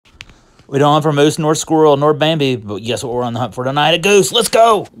We don't hunt for moose, nor squirrel, nor Bambi, but guess what we're on the hunt for tonight? A goose. Let's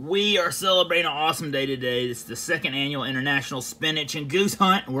go! We are celebrating an awesome day today. It's the second annual International Spinach and Goose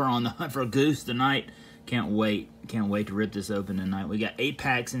Hunt. We're on the hunt for a goose tonight. Can't wait. Can't wait to rip this open tonight. We got 8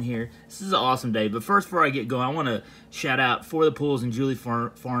 packs in here. This is an awesome day. But first, before I get going, I want to shout out For the Pools and Julie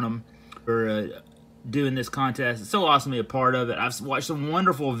Farnham for doing this contest. It's so awesome to be a part of it. I've watched some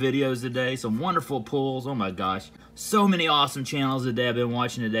wonderful videos today, some wonderful pulls. Oh my gosh. So many awesome channels today I've been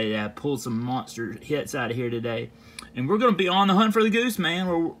watching today that have pulled some monster hits out of here today. And we're going to be on the hunt for the goose, man.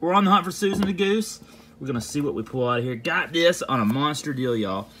 We're on the hunt for Susan the Goose. We're going to see what we pull out of here. Got this on a monster deal,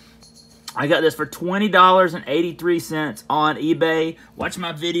 y'all. I got this for $20.83 on eBay. Watch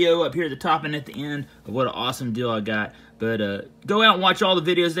my video up here at the top and at the end of what an awesome deal I got. But go out and watch all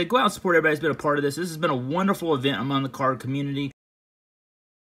the videos today. Go out and support everybody who's been a part of this. This has been a wonderful event among the card community.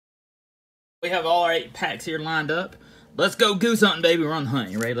 We have all our 8 packs here lined up. Let's go goose hunting, baby. We're on the hunt.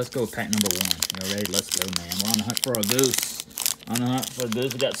 You ready? Let's go with pack number 1. You ready? Let's go, man. We're on the hunt for a goose. On the hunt for a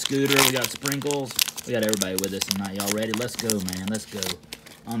goose. We got Scooter. We got Sprinkles. We got everybody with us tonight. Y'all ready? Let's go, man. Let's go.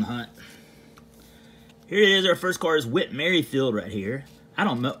 On the hunt. Here it is. Our first card is Whit Merrifield right here. I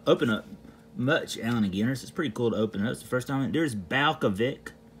don't open up much Allen and Ginter. It's pretty cool to open up. It's the first time. There's Balkovic.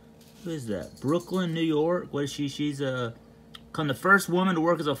 Who is that? Brooklyn, New York. What is she? She's the first woman to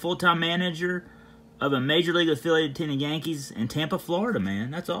work as a full-time manager of a major league affiliated team, the Yankees in Tampa, Florida,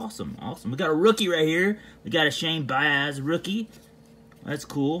 man. That's awesome. Awesome. We got a rookie right here. We got a Shane Baz rookie. That's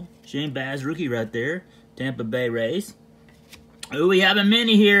cool. Shane Baz rookie right there. Tampa Bay Rays. Oh, we have a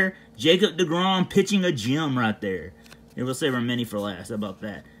mini here. Jacob deGrom pitching a gem right there. And we'll save our mini for last. How about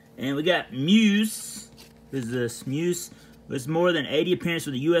that? And we got Muse. Who's this? Muse was more than 80 appearances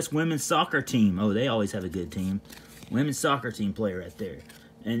with the U.S. women's soccer team. Oh, they always have a good team. Women's soccer team player right there.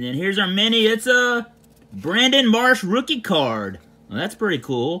 And then here's our mini. It's a Brandon Marsh rookie card. Well, that's pretty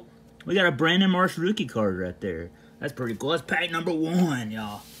cool. We got a Brandon Marsh rookie card right there. That's pretty cool. That's pack number 1,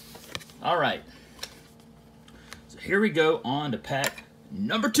 y'all. All right. So here we go on to pack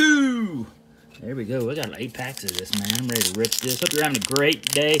number 2. There we go. We got 8 packs of this, man. I'm ready to rip this. Hope you're having a great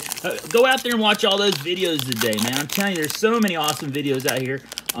day. Go out there and watch all those videos today, man. I'm telling you, there's so many awesome videos out here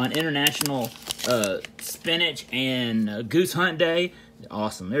on International Spinach and Goose Hunt Day.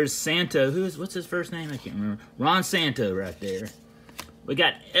 Awesome. There's Santo. What's his first name? I can't remember. Ron Santo right there. We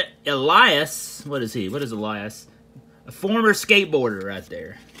got Elias. What is he? What is Elias? A former skateboarder right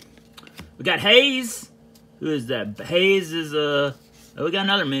there. We got Hayes. Who is that? Hayes is oh, we got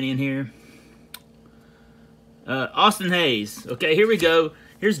another mini in here. Austin Hayes. Okay, here we go.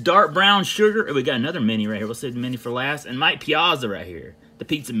 Here's Dark Brown Sugar. Oh, we got another mini right here. We'll save the mini for last. And Mike Piazza right here. The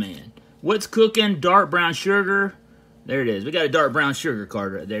Pizza Man. What's cooking? Dark Brown Sugar. There it is. We got a Dark Brown Sugar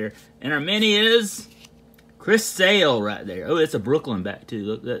card right there. And our mini is Chris Sale right there. Oh, it's a Brooklyn back too.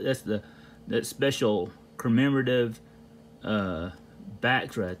 Look, that's that special commemorative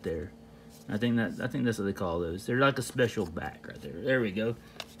backs right there. I think that's what they call those. They're like a special back right there. There we go.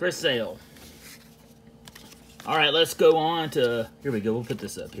 Chris Sale. All right, let's go on to, here we go. We'll put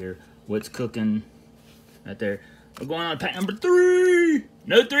this up here. What's cooking right there. We're going on to pack number 3.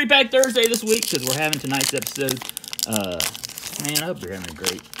 No 3-pack Thursday this week because we're having tonight's episode. Man, I hope you're having a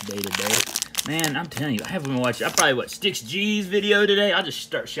great day today. Man, I'm telling you, I haven't been watching. I probably watched Sticks G's video today. I'll just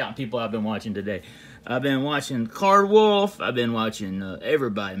start shouting people I've been watching today. I've been watching Card Wolf. I've been watching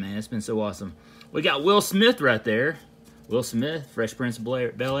everybody, man. It's been so awesome. We got Will Smith right there. Will Smith, Fresh Prince of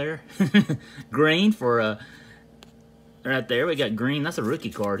Bel-Air. Green for right there. We got Green. That's a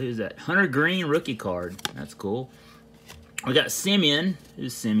rookie card. Who's that? Hunter Green rookie card. That's cool. We got Simeon.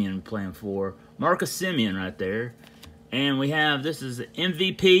 Who's Simeon playing for? Marcus Simeon right there. And we have, this is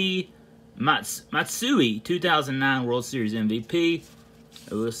MVP Matsui, 2009 World Series MVP.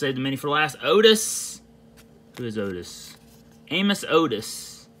 We'll save the mini for last. Otis. Who is Otis? Amos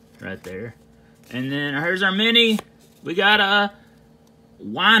Otis right there. And then here's our mini. We got a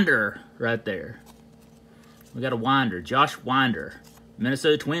Winder right there. We got a Winder. Josh Winder.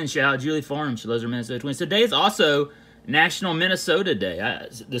 Minnesota Twins. Shout out Julie Farnham. She loves her Minnesota Twins. Today is also National Minnesota Day.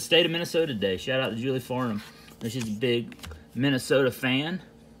 The state of Minnesota Day. Shout out to Julie Farnham. She's a big Minnesota fan.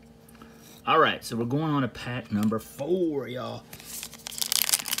 All right, so we're going on to pack number 4, y'all.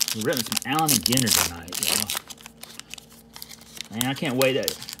 We're ripping some Allen and Ginter tonight, y'all. Man, I can't wait.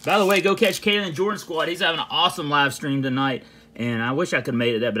 By the way, go catch Kaylin Jordan Squad. He's having an awesome live stream tonight. And I wish I could have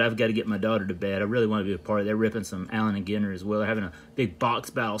made it that, but I've got to get my daughter to bed. I really want to be a part of it. They're ripping some Allen and Ginter as well. They're having a big box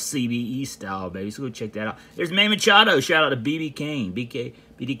battle, CBE style, baby. So go check that out. There's Manny Machado. Shout out to BB Kane.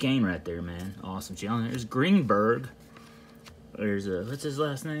 BD Kane right there, man. Awesome challenge. There's Greenberg. There's, what's his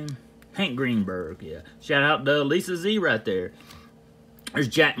last name? Hank Greenberg, yeah. Shout out to Lisa Z right there. There's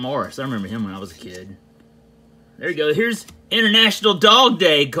Jack Morris. I remember him when I was a kid. There you go. Here's International Dog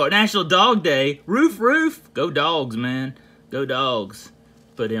Day. National Dog Day. Roof, roof. Go dogs, man. Go dogs.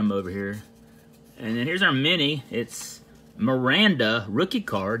 Put him over here. And then here's our mini. It's Miranda rookie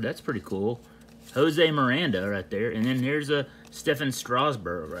card. That's pretty cool. Jose Miranda right there. And then here's a Stephen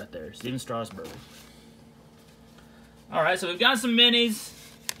Strasburg right there. Steven Strasburg. All right, so we've got some minis.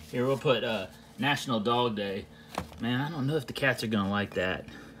 Here, we'll put National Dog Day. Man, I don't know if the cats are going to like that.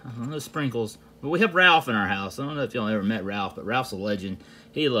 I don't know, sprinkles. But we have Ralph in our house. I don't know if y'all ever met Ralph, but Ralph's a legend.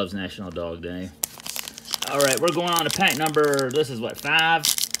 He loves National Dog Day. All right, we're going on to pack number, this is what, 5?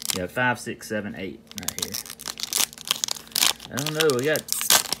 Yeah, 5, 6, 7, 8 right here. I don't know, we got...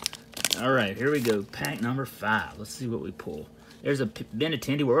 All right, here we go. Pack number 5. Let's see what we pull. There's a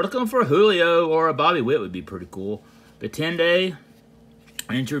Benintendi. We're looking for a Julio or a Bobby Witt would be pretty cool. Benintendi.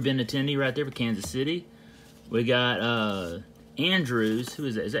 Andrew Benintendi right there for Kansas City. We got Andrews. Who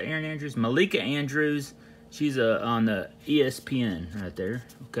is that? Is that Aaron Andrews? Malika Andrews. She's on the ESPN right there.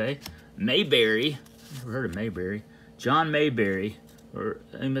 Okay. Mayberry. Never heard of Mayberry. John Mayberry. Or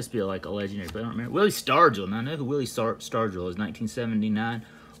he must be like a legendary, but I don't remember. Willie Stargell. Now I know who Willie Stargell is. 1979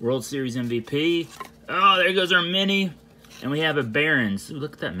 World Series MVP. Oh, there goes our mini. And we have a Barons. Ooh,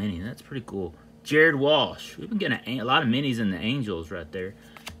 look at that mini. That's pretty cool. Jared Walsh. We've been getting a lot of minis in the Angels right there.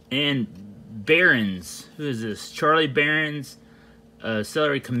 And Barons. Who is this? Charlie Barons,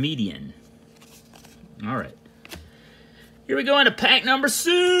 celery comedian. All right. Here we go into pack number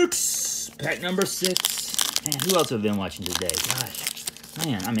 6. Pack number 6. Man, who else have been watching today? Gosh.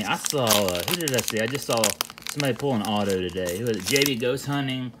 Man, I mean, I saw, who did I see? I just saw somebody pull an auto today. Who was it? JB Ghost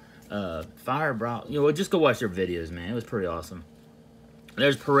Hunting, Firebrow. You know, just go watch their videos, man. It was pretty awesome.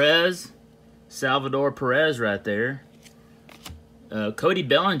 There's Perez. Salvador Perez right there. Cody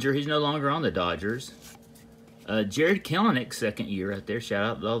Bellinger, he's no longer on the Dodgers. Jared Kelenic, second year right there. Shout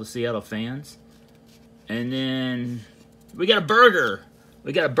out to all the Seattle fans. And then we got a burger.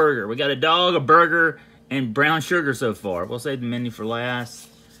 We got a burger. We got a dog, a burger, and brown sugar so far. We'll save the menu for last.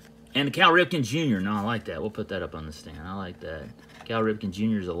 And Cal Ripken Jr. No, I like that. We'll put that up on the stand. I like that. Cal Ripken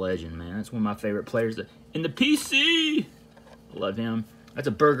Jr. is a legend, man. That's one of my favorite players in the PC. I love him. That's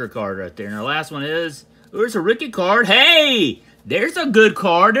a burger card right there. And our last one is, oh, there's a rookie card. Hey, there's a good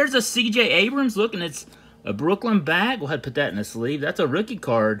card. There's a C.J. Abrams. Look, and it's a Brooklyn bag. We'll have to put that in the sleeve. That's a rookie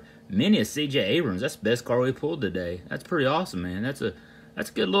card. Mini of C.J. Abrams. That's the best card we pulled today. That's pretty awesome, man. That's a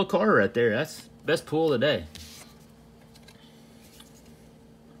good little card right there. That's best pull of the day.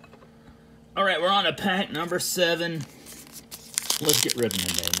 All right, we're on to pack number 7. Let's get ripping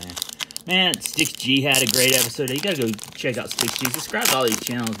today, man. Man, Stix G had a great episode. You gotta go check out Stix G. Subscribe to all these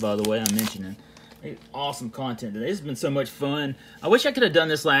channels, by the way, I'm mentioning. Awesome content today. This has been so much fun. I wish I could have done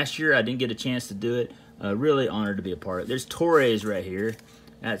this last year. I didn't get a chance to do it. Really honored to be a part of it. There's Torres right here.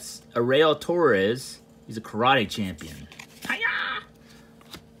 That's Ariel Torres. He's a karate champion. Hi-ya!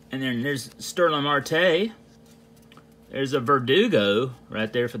 And then there's Sterling Marte. There's a Verdugo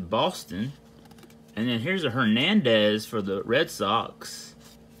right there for Boston. And then here's a Hernandez for the Red Sox.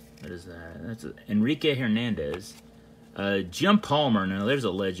 What is that? That's Enrique Hernandez. Jim Palmer. Now, there's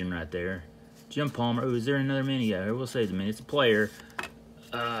a legend right there. Jim Palmer. Oh, is there another mini? Yeah, we'll say the mini. It's a player.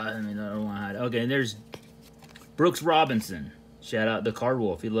 I mean, I don't want to hide. Okay, and there's Brooks Robinson. Shout out to Card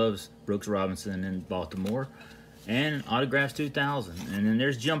Wolf. He loves Brooks Robinson in Baltimore. And Autographs 2000. And then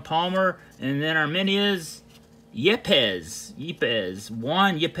there's Jim Palmer. And then our mini is Yepez.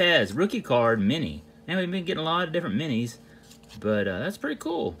 Juan Yepez. Rookie card mini. And we've been getting a lot of different minis. But that's pretty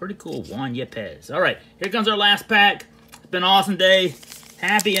cool. Pretty cool. Juan Yepez. All right. Here comes our last pack. It's been an awesome day.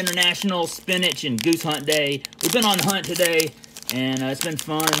 Happy International Spinach and Goose Hunt Day. We've been on the hunt today. And it's been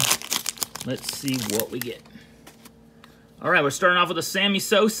fun. Let's see what we get. All right. We're starting off with a Sammy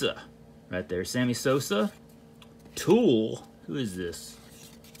Sosa. Right there. Sammy Sosa. Tool. Who is this?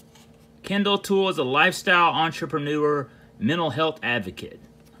 Kendall Tool is a lifestyle entrepreneur, mental health advocate.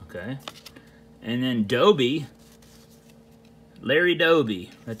 Okay. And then Doby. Larry Doby,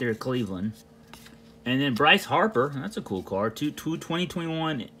 right there at Cleveland. And then Bryce Harper. That's a cool card.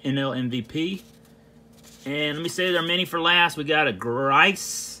 2021 NL MVP. And let me say their mini for last. We got a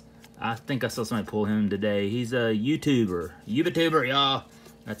Grice. I think I saw somebody pull him today. He's a YouTuber, y'all.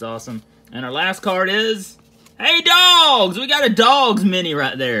 That's awesome. And our last card is, hey, dogs! We got a dogs mini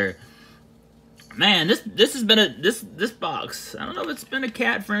right there. Man, this has been this box. I don't know if it's been a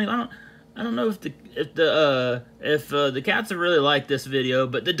cat friendly. I don't know if the cats have really liked this video,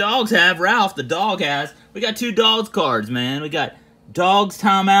 but the dogs have. Ralph, the dog has. We got 2 dogs cards, man. We got Dogs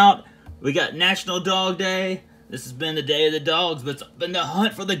Timeout. We got National Dog Day. This has been the day of the dogs, but it's been the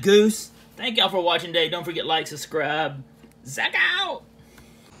hunt for the goose. Thank y'all for watching today. Don't forget, like, subscribe. Zack out!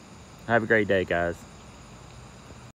 Have a great day, guys.